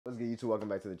What's good, YouTube? Welcome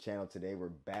back to the channel. Today we're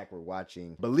back. We're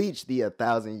watching Bleach, the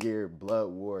 1,000-Year Blood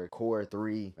War Core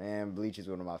 3. Man, Bleach is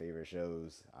one of my favorite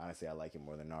shows. Honestly, I like it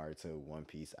more than Naruto, One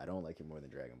Piece. I don't like it more than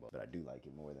Dragon Ball, but I do like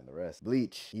it more than the rest.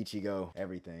 Bleach, ICHIGO,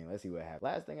 everything. Let's see what happened.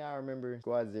 Last thing I remember,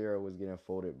 Squad Zero was getting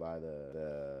folded by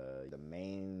the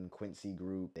main Quincy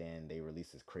group. Then they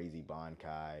released this crazy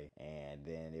Bankai, and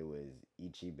then it was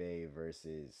Ichibe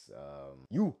versus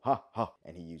YHWACH,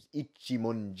 and he used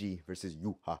Ichimonji versus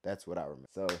YHWACH. That's what I remember.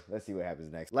 So let's see what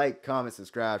happens next. Like, comment,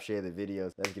 subscribe, share the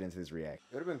videos. Let's get into this react.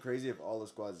 It would have been crazy if all of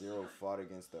Squad Zero fought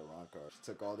against the Rancars.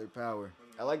 Took all their power.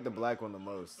 I like the black one the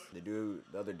most. The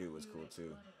other dude was cool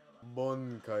too.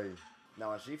 Bankai.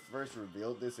 Now, when she first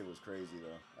revealed this, it was crazy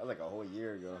though. That was like a whole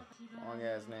year ago. Long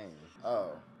ass name.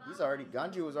 Oh,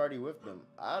 Ganji was already with them.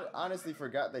 I honestly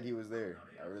forgot that he was there.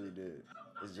 I really did.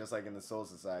 It's just like in the Soul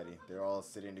Society. They're all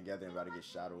sitting together and about to get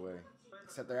shot away.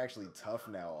 Except they're actually tough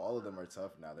now. All of them are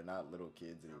tough now. They're not little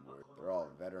kids anymore. They're all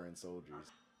veteran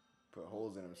soldiers. Put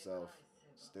holes in himself.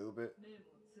 Stupid.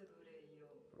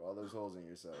 Put all those holes in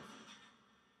yourself.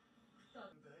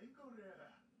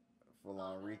 Full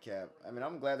on recap. I mean,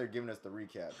 I'm glad they're giving us the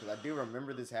recap because I do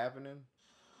remember this happening.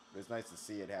 But it's nice to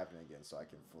see it happen again so I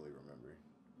can fully remember.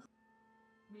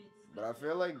 But I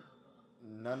feel like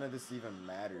none of this even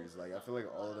matters. Like, I feel like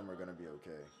all of them are going to be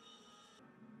okay.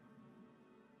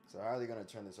 So how are they going to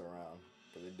turn this around?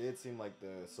 Because it did seem like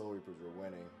the Soul Reapers were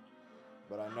winning.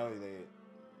 But I know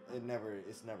it's never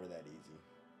that easy.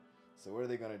 So what are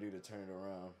they going to do to turn it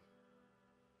around?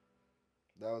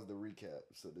 That was the recap.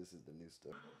 So this is the new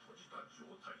stuff.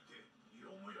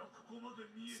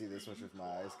 See this one with my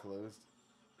eyes closed?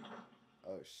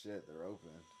 Oh shit, they're open.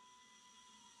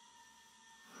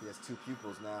 He has two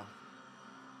pupils now.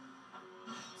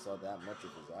 Saw that much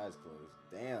with his eyes closed.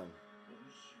 Damn.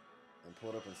 And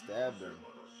pulled up and stabbed him.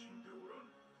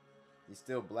 He's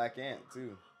still Black Ant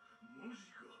too.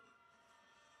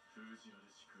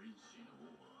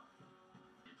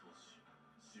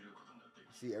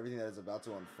 See everything that is about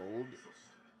to unfold?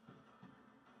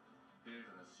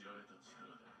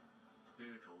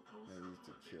 Maybe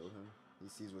to kill him. He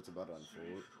sees what's about to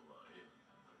unfold.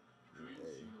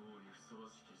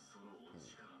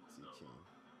 See King.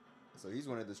 So he's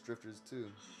one of the strifters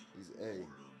too. He's A.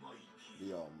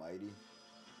 The Almighty.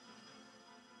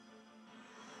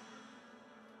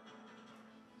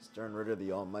 Stern Ritter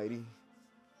the Almighty.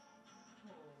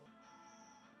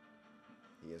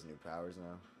 He has new powers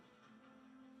now.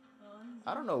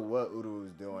 I don't know what Udo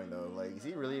is doing though. Like, is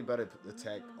he really about to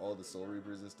attack all the Soul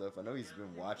Reapers and stuff? I know he's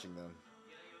been watching them.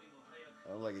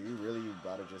 I'm like, are you really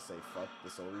about to just say fuck the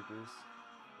Soul Reapers?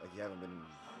 Like, you haven't been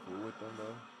cool with them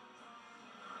though?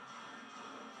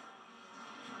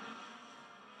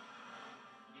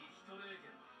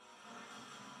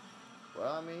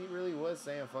 Well, I mean, he really was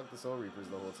saying fuck the Soul Reapers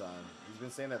the whole time. He's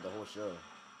been saying that the whole show.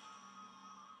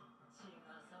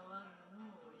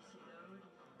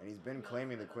 And he's been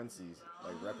claiming the Quincy's,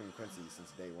 like repping Quincy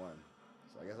since day one.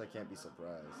 So I guess I can't be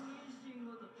surprised.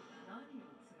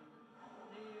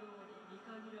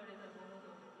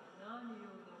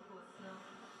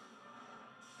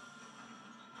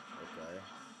 Okay.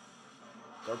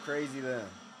 Go crazy then.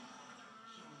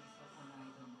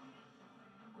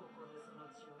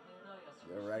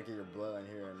 You eradicate your bloodline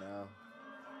here and now.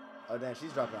 Oh damn,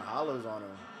 she's dropping hollows on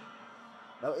him.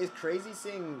 No, it's crazy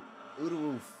seeing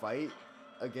Uruwu fight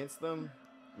against them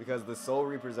because the Soul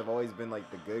Reapers have always been like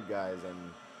the good guys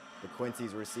and the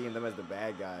Quincy's, we're seeing them as the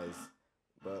bad guys.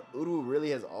 But Uruwu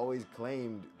really has always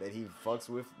claimed that he fucks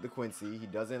with the Quincy. He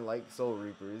doesn't like Soul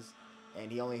Reapers and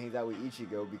he only hangs out with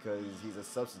Ichigo because he's a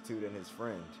substitute and his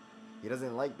friend. He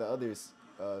doesn't like the other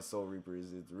Soul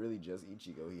Reapers. It's really just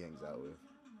Ichigo he hangs out with.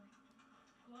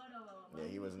 Yeah,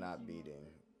 he was not beating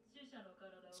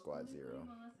Squad Zero.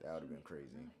 That would have been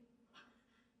crazy.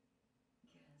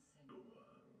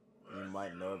 You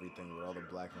might know everything, but all the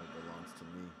black one belongs to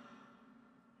me.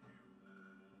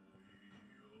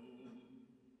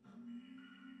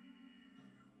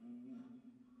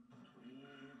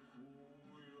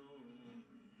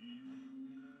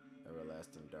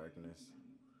 Everlasting darkness.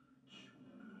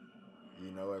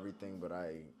 You know everything, but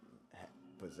I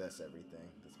possess everything.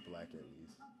 That's black at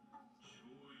least.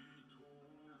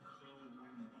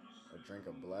 A drink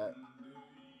of black.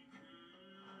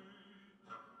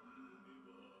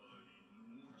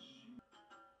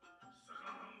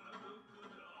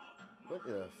 What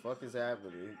the fuck is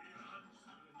happening?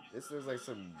 This looks like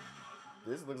some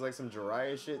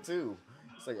Jiraiya shit too.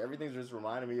 It's like everything's just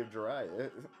reminding me of Jiraiya.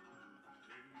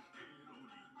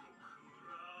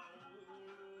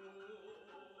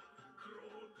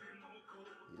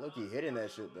 He low-key hitting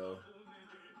that shit though.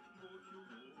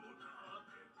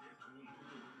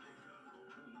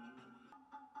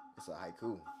 It's a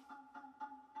haiku.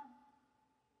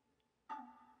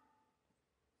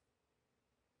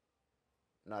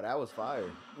 No, that was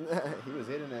fire. He was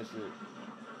hitting that shit.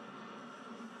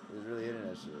 He was really hitting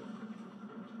that shit.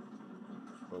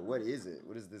 But what is it?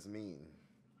 What does this mean?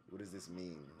 What does this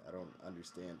mean? I don't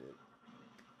understand it.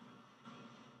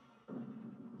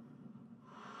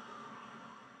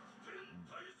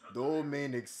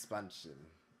 Domain expansion.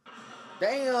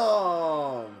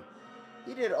 Damn!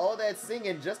 He did all that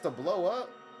singing just to blow up?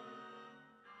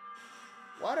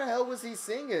 Why the hell was he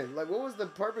singing? Like, what was the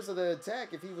purpose of the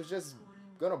attack if he was just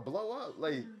gonna blow up?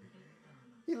 Like,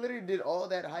 he literally did all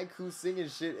that haiku singing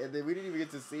shit and then we didn't even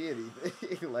get to see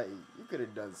anything. Like, you could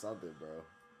have done something, bro.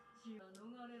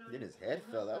 Then his head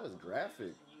fell. That was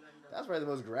graphic. That's probably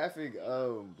the most graphic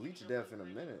Bleach death in a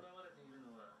minute.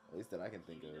 At least that I can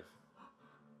think of.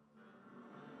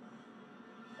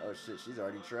 Oh shit, she's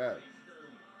already trapped.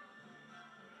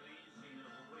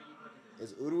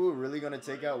 Is Uruwu really gonna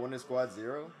take out one of Squad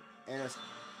Zero? And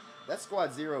that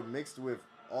Squad Zero mixed with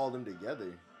all of them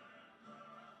together.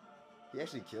 He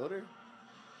actually killed her?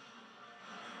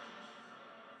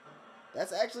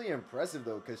 That's actually impressive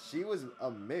though, because she was a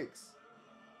mix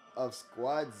of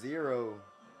Squad Zero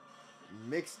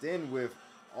mixed in with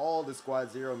all the Squad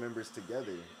Zero members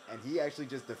together. And he actually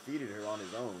just defeated her on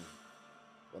his own.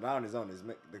 Well, not on his own.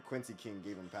 The Quincy King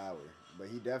gave him power. But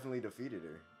he definitely defeated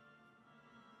her.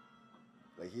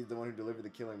 Like, he's the one who delivered the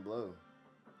killing blow.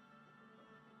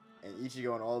 And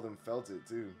Ichigo and all of them felt it,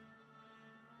 too.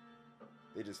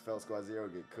 They just felt Squad Zero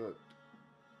get cooked.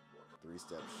 3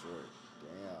 steps short.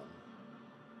 Damn.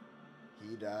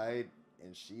 He died,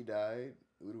 and she died.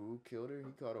 Uruwu killed her.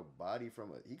 He caught a body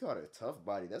from a... He caught a tough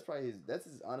body. That's probably his... That's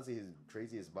honestly his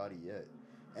craziest body yet.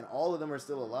 And all of them are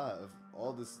still alive.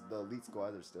 All the elite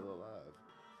squad are still alive.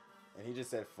 And he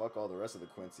just said, fuck all the rest of the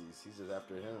Quincy's. He's just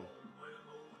after him.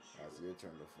 It's your turn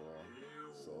to fall.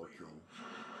 Soul King.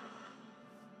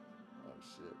 Oh,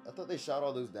 shit. I thought they shot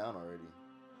all those down already.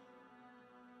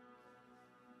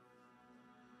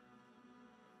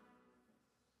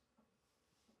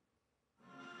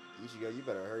 Ichigo, you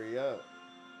better hurry up.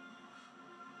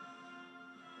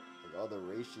 Like, all the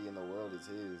reishi in the world is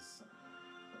his.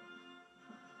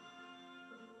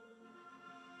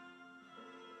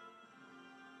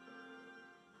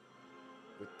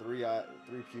 With three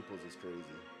pupils is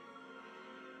crazy.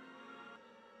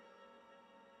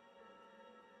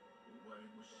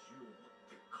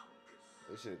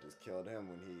 They should have just killed him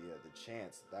when he had the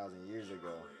chance 1,000 years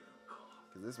ago.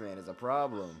 Because this man is a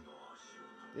problem.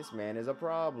 This man is a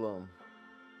problem.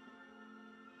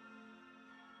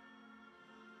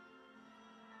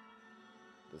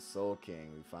 The Soul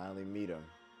King. We finally meet him.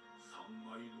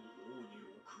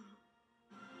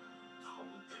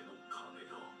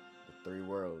 The 3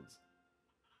 worlds.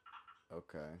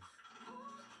 Okay.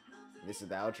 This is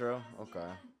the outro?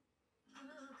 Okay.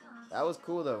 That was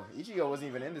cool though. Ichigo wasn't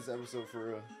even in this episode for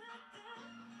real.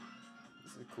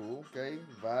 This is cool. Okay,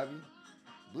 vibey.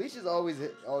 Bleach is always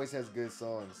has good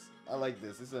songs. I like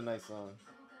this. This is a nice song.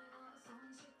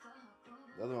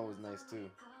 The other one was nice too.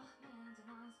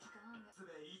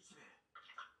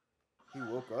 He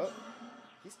woke up?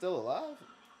 He's still alive?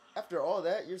 After all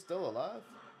that, you're still alive?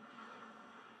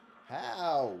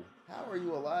 How? How are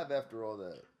you alive after all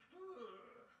that?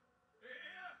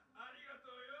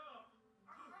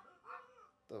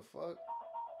 The fuck?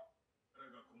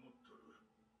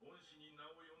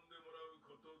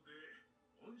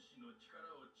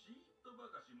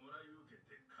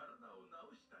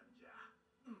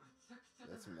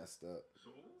 That's messed up.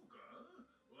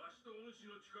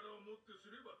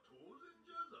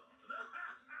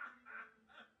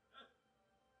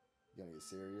 You gonna get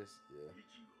serious? Yeah.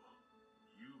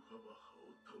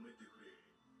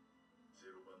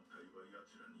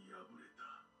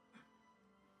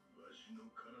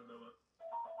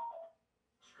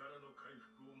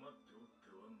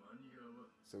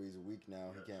 So he's weak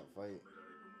now, he can't fight.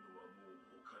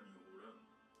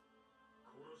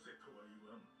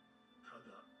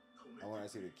 I want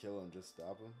Icy to kill him, just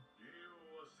stop him.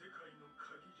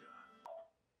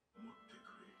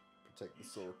 Protect the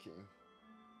Soul King.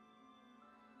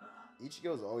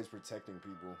 Ichigo is always protecting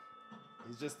people.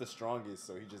 He's just the strongest,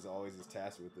 so he just always is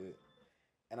tasked with it.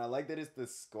 And I like that it's the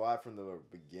squad from the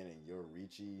beginning.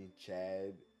 Yoriichi,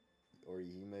 Chad,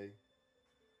 Orihime.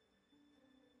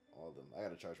 All of them. I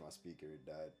gotta charge my speaker, it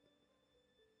died.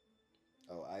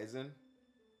 Oh, Aizen?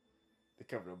 They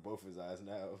covered up both his eyes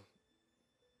now.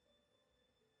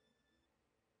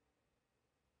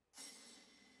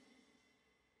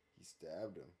 He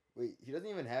stabbed him. Wait, he doesn't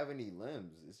even have any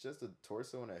limbs. It's just a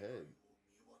torso and a head.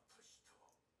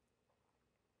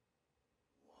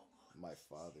 My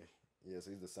father. Yeah, so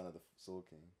he's the son of the Soul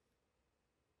King.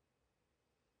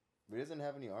 But he doesn't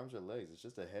have any arms or legs. It's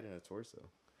just a head and a torso.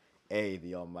 A,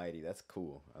 the Almighty. That's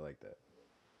cool. I like that.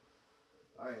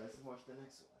 Alright, let's watch the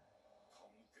next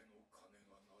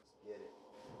one. Get it.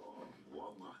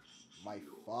 My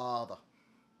father.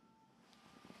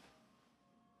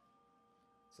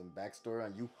 Some backstory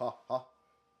on YHWACH.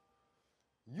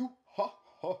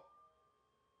 YHWACH.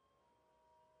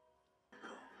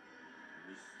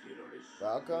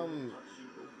 How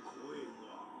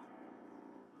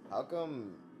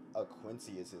come a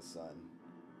Quincy is his son?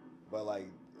 But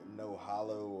like no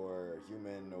Hollow or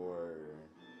Human or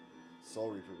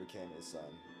Soul Reaper became his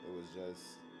son. It was just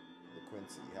the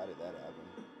Quincy. How did that happen?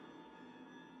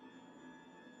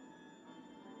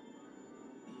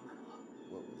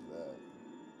 What was that?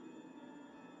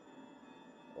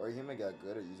 Or Human got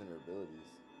good at using her abilities.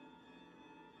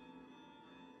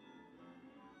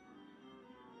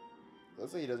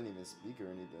 Looks like he doesn't even speak or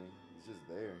anything. He's just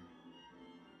there.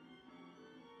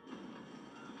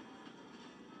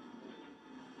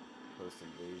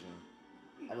 Post-invasion.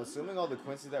 I'm assuming all the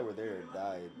Quincy's that were there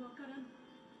died.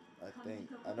 I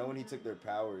think. I know when he took their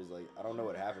powers, like, I don't know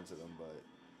what happened to them, but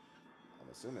I'm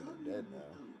assuming they're dead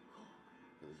now.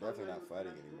 They're definitely not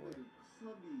fighting anymore.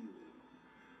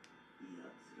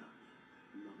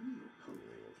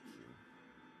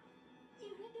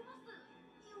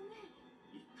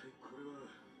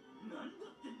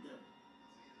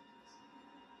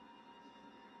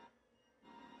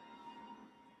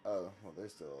 Oh, well, they're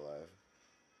still alive.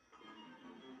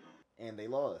 And they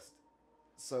lost.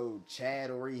 So, Chad,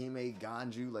 Orihime,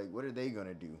 Ganju, like, what are they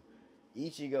gonna do?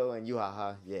 Ichigo and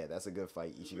YHWACH, yeah, that's a good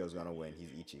fight. Ichigo's gonna win. He's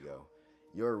Ichigo.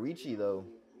 Yoriichi, though,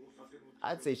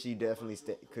 I'd say she definitely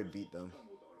could beat them.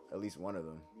 At least one of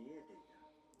them.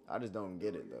 I just don't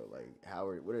get it, though. Like,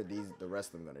 what are the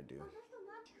rest of them gonna do?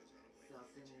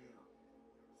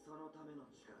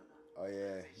 Oh,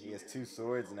 yeah, he has 2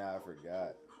 swords now, I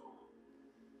forgot.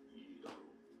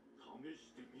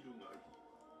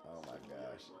 Oh my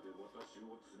gosh.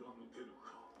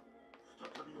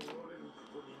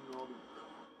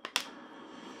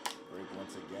 Break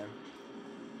once again.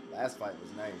 Last fight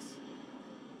was nice.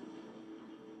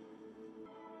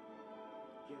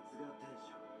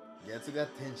 Getsuga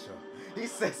Tensho. He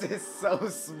says it's so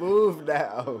smooth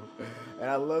now. And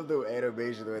I love the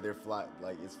animation the way they're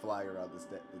it's flying around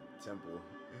the temple.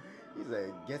 He's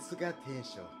like, Getsuga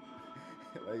Tensho.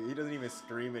 Like, he doesn't even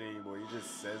scream it anymore. He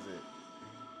just says it.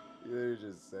 He literally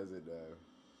just says it now.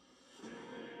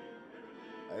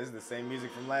 This is the same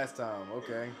music from last time.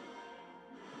 Okay.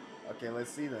 Okay,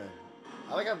 let's see then.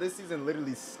 I like how this season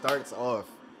literally starts off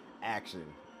action.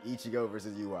 Ichigo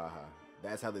versus YHWACH.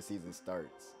 That's how the season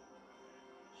starts.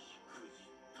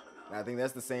 And I think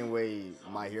that's the same way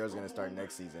My Hero's gonna start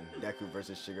next season. Deku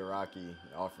versus Shigaraki.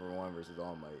 All for One versus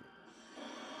All Might.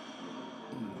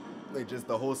 Like, just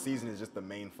the whole season is just the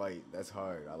main fight. That's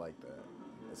hard. I like that.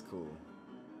 That's cool.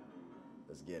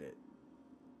 Let's get it.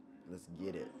 Let's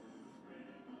get it.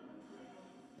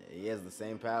 Yeah, he has the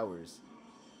same powers.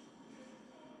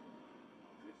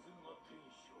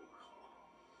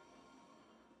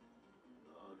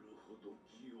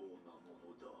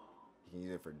 You can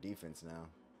use it for defense now.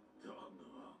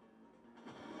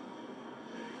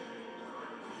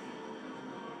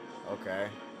 Okay.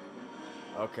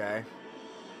 Okay.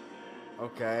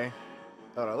 Okay.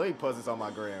 Hold on, let me post this on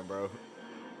my gram, bro.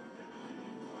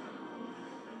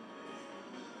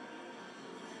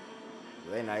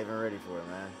 They not even ready for it,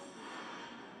 man.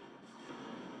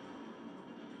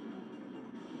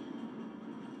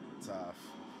 Tough.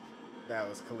 That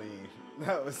was clean.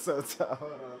 That was so tough.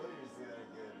 Hold on, let me see that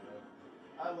again, bro.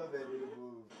 I love that new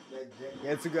move. That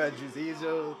Getsuga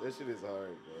Juzijo, that shit is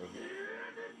hard, bro.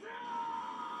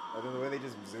 I think the way they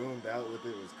just zoomed out with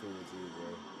it was cool too,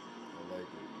 bro. I like it.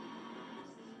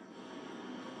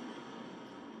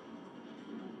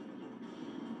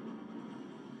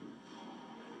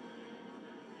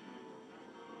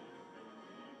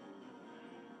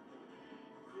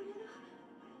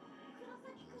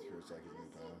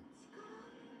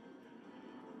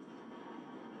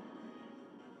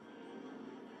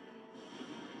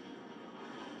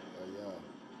 Oh yeah.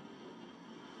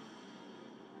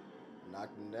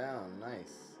 Knocked him down.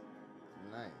 Nice.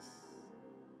 Nice.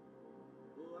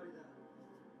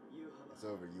 It's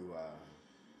over, YHWACH.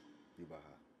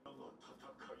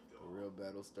 The real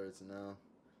battle starts now.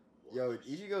 Yo,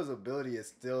 Ichigo's ability is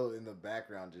still in the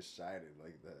background just shining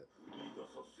like that.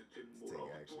 Let's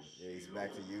take action. Yeah, he's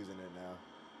back to using it now.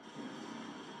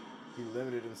 He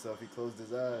limited himself. He closed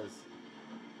his eyes.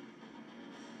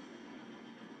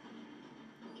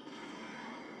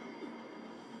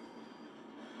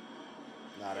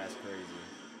 Nah, that's crazy.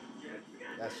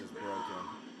 That's just broken.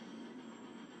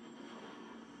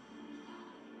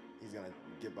 He's gonna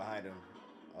get behind him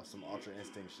off some Ultra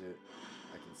Instinct shit.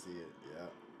 I can see it, yeah.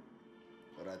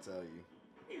 What'd I tell you?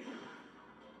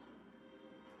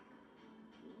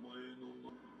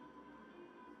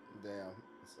 Damn,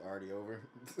 it's already over.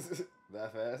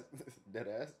 That fast? Dead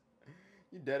ass?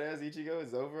 You dead ass Ichigo?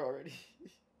 It's over already?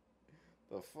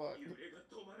 The fuck?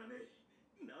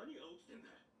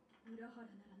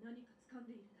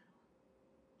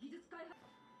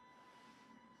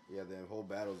 Yeah, the whole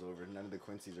battle's over. None of the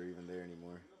Quincy's are even there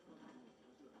anymore.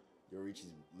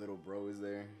 Yorichi's little bro is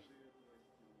there.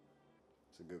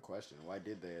 It's a good question. Why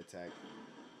did they attack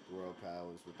the Royal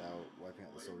Palace without wiping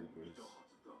out the Soul Reapers?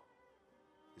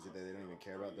 Is it that they don't even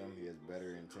care about them? He has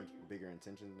bigger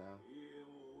intentions now?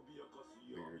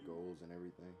 Bigger goals and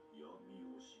everything?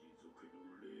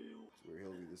 It's where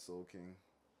he'll be the Soul King.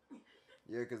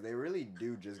 Yeah, because they really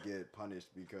do just get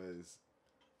punished because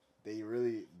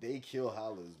they kill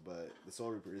Hollows, but the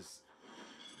Soul Reapers,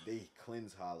 they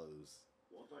cleanse Hollows.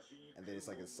 And then it's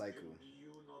like a cycle.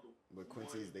 But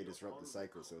Quincy's, they disrupt the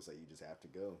cycle, so it's like you just have to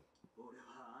go.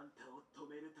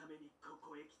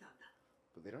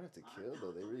 But they don't have to kill,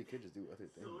 though. They really could just do other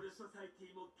things.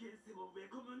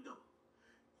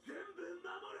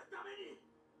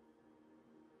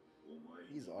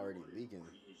 He's already leaking.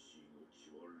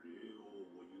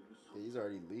 Yeah, he's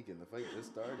already leaking. The fight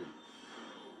just started.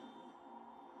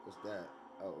 What's that?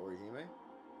 Oh, Orihime?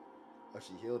 Oh,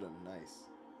 she healed him. Nice.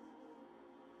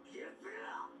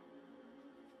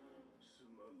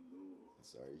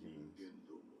 Sorry, humans.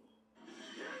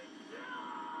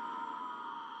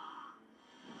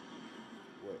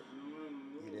 What?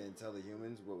 He didn't tell the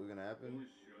humans what was gonna happen?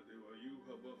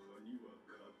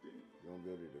 You won't be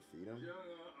able to defeat him?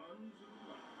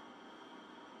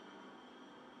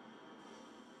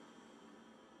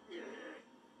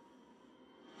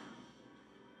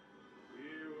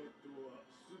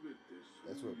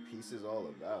 That's what peace is all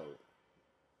about.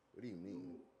 What do you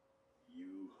mean?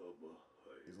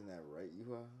 Isn't that right,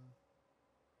 YHWACH?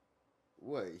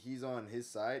 What? He's on his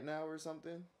side now or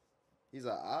something? He's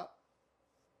a op?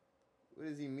 What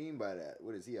does he mean by that?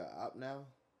 What is he, a op now?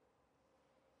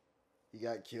 He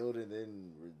got killed and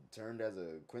then returned as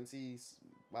a Quincy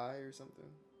spy or something?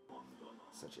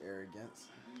 Such arrogance.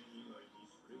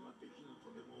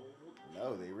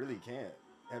 No, they really can't.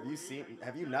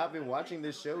 Have you not been watching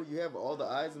this show? You have all the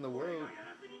eyes in the world.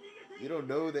 You don't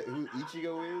know that who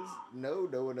Ichigo is? No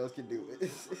one else can do it.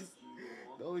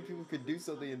 The only people who could do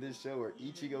something in this show are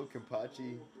Ichigo,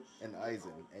 Kenpachi, and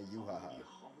Aizen, and YHWACH.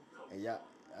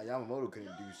 And Yamamoto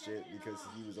couldn't do shit because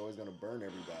he was always gonna burn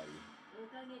everybody.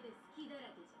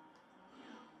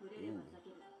 Ooh.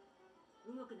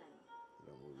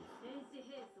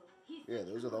 Yeah,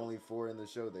 those are the only 4 in the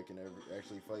show that can ever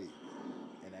actually fight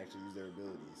and actually use their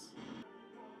abilities.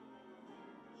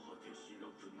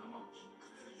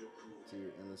 To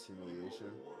your endless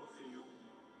humiliation.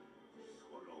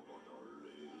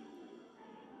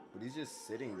 But he's just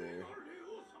sitting there.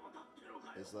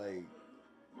 It's like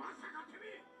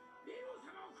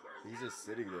he's just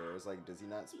sitting there. It's like, does he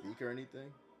not speak or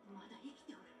anything?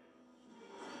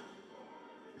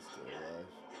 He's still alive.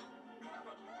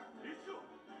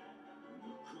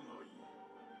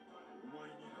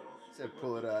 He said,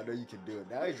 pull it out. I know you can do it.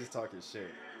 Now he's just talking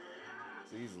shit.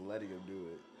 So he's letting him do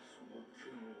it.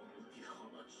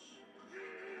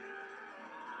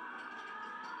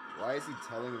 Why is he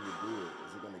telling him to do it?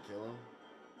 Is it going to kill him?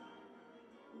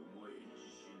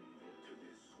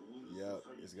 Yep,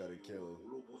 it's got to kill him.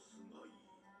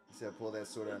 He said, pull that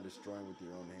sword out and destroy him with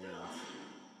your own hands.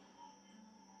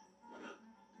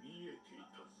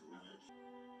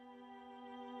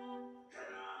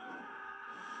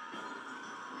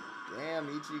 Damn,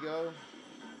 Ichigo.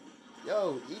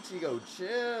 Yo, Ichigo,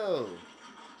 chill.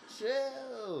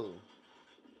 Chill.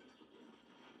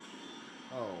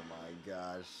 Oh my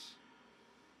gosh.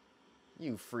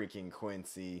 You freaking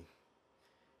Quincy.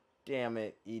 Damn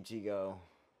it, Ichigo.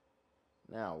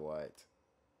 Now what?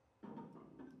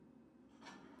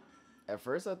 At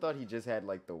first I thought he just had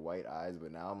like the white eyes,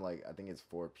 but now I'm like, I think it's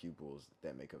 4 pupils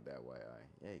that make up that white eye.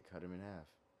 Yeah, he cut him in half.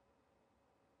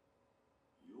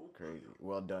 Crazy.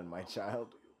 Well done, my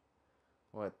child.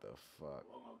 What the fuck?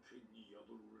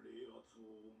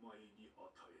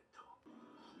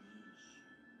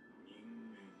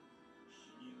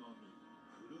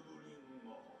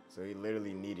 So he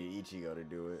literally needed Ichigo to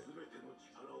do it.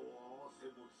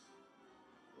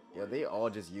 Yeah, they all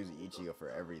just use Ichigo for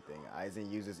everything. Aizen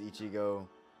uses Ichigo,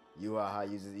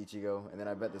 YHWACH uses Ichigo, and then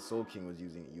I bet the Soul King was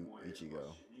using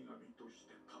Ichigo.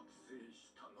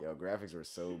 Yo, graphics were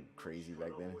so crazy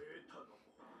back then.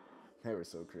 They were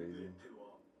so crazy.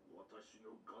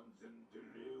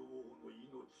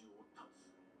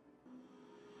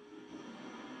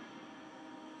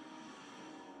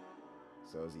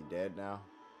 So is he dead now?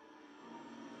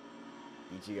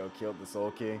 Ichigo killed the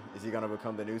Soul King. Is he gonna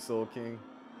become the new Soul King?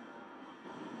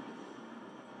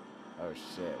 Oh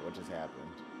shit, what just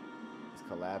happened? It's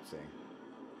collapsing.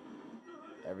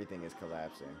 Everything is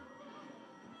collapsing.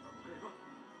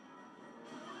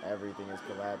 Everything is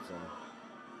collapsing.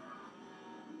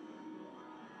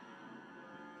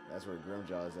 That's where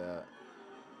Grimjaw's at.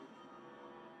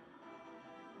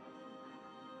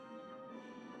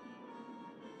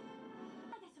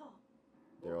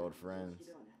 They're old friends.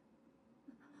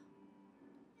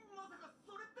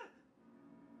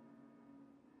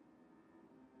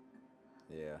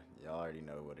 Yeah, y'all already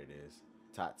know what it is.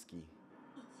 Tatsuki.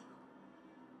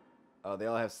 Oh, they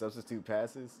all have substitute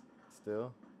passes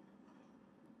still?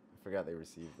 I forgot they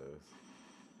received those.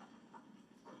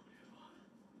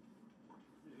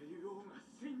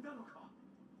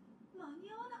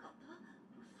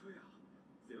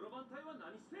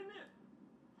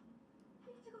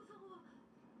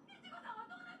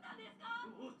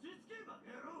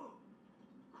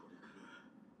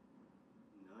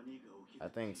 I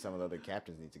think some of the other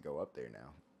captains need to go up there now.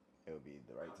 It would be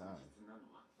the right time.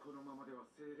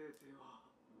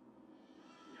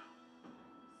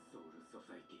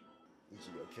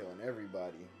 Ichigo killing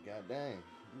everybody. God dang.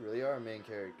 You really are a main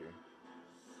character.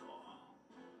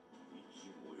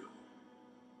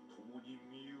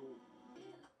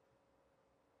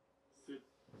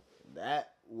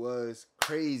 That was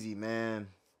crazy, man.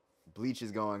 Bleach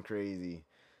is going crazy.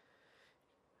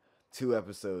 2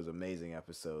 episodes, amazing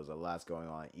episodes. A lot's going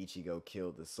on. Ichigo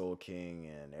killed the Soul King,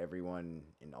 and everyone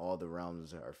in all the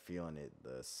realms are feeling it.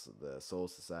 The Soul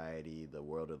Society, the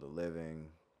world of the living,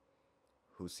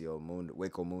 Husio Mundo,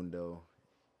 Hueco Mundo,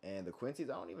 and the Quincy's.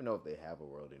 I don't even know if they have a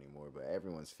world anymore, but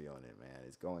everyone's feeling it, man.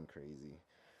 It's going crazy.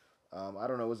 I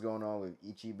don't know what's going on with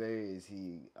Ichibe. Is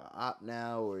he op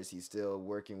now, or is he still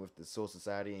working with the Soul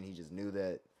Society and he just knew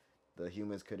that the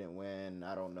humans couldn't win?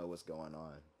 I don't know what's going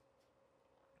on.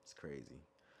 It's crazy.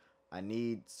 I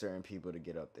need certain people to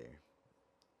get up there.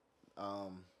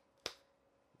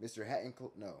 Mr. Hatton,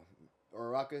 no,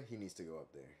 Uraraka, he needs to go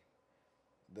up there.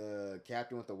 The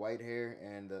captain with the white hair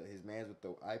and his mans with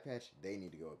the eye patch, they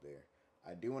need to go up there.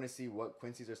 I do want to see what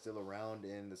Quincy's are still around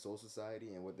in the Soul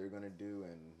Society and what they're gonna do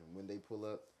and when they pull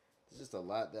up. There's just a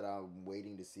lot that I'm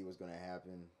waiting to see what's gonna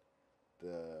happen.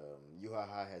 The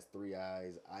Yuhaha has 3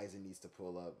 eyes. Aizen needs to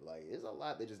pull up. Like, there's a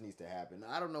lot that just needs to happen.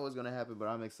 I don't know what's gonna happen, but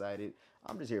I'm excited.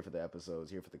 I'm just here for the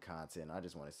episodes, here for the content. I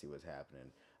just want to see what's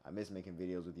happening. I miss making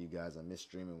videos with you guys. I miss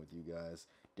streaming with you guys.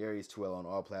 Darius12 on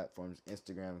all platforms.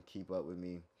 Instagram, keep up with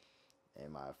me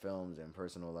and my films and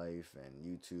personal life, and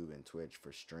YouTube and Twitch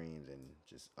for streams and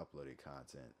just uploaded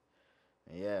content.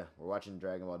 And yeah, we're watching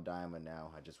Dragon Ball Daima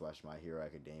now. I just watched My Hero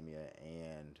Academia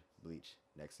and Bleach.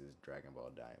 Next is Dragon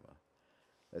Ball Daima.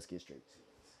 Let's get straight to it.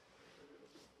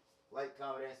 Like,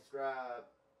 comment, and subscribe.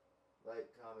 Like,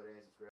 comment, and subscribe.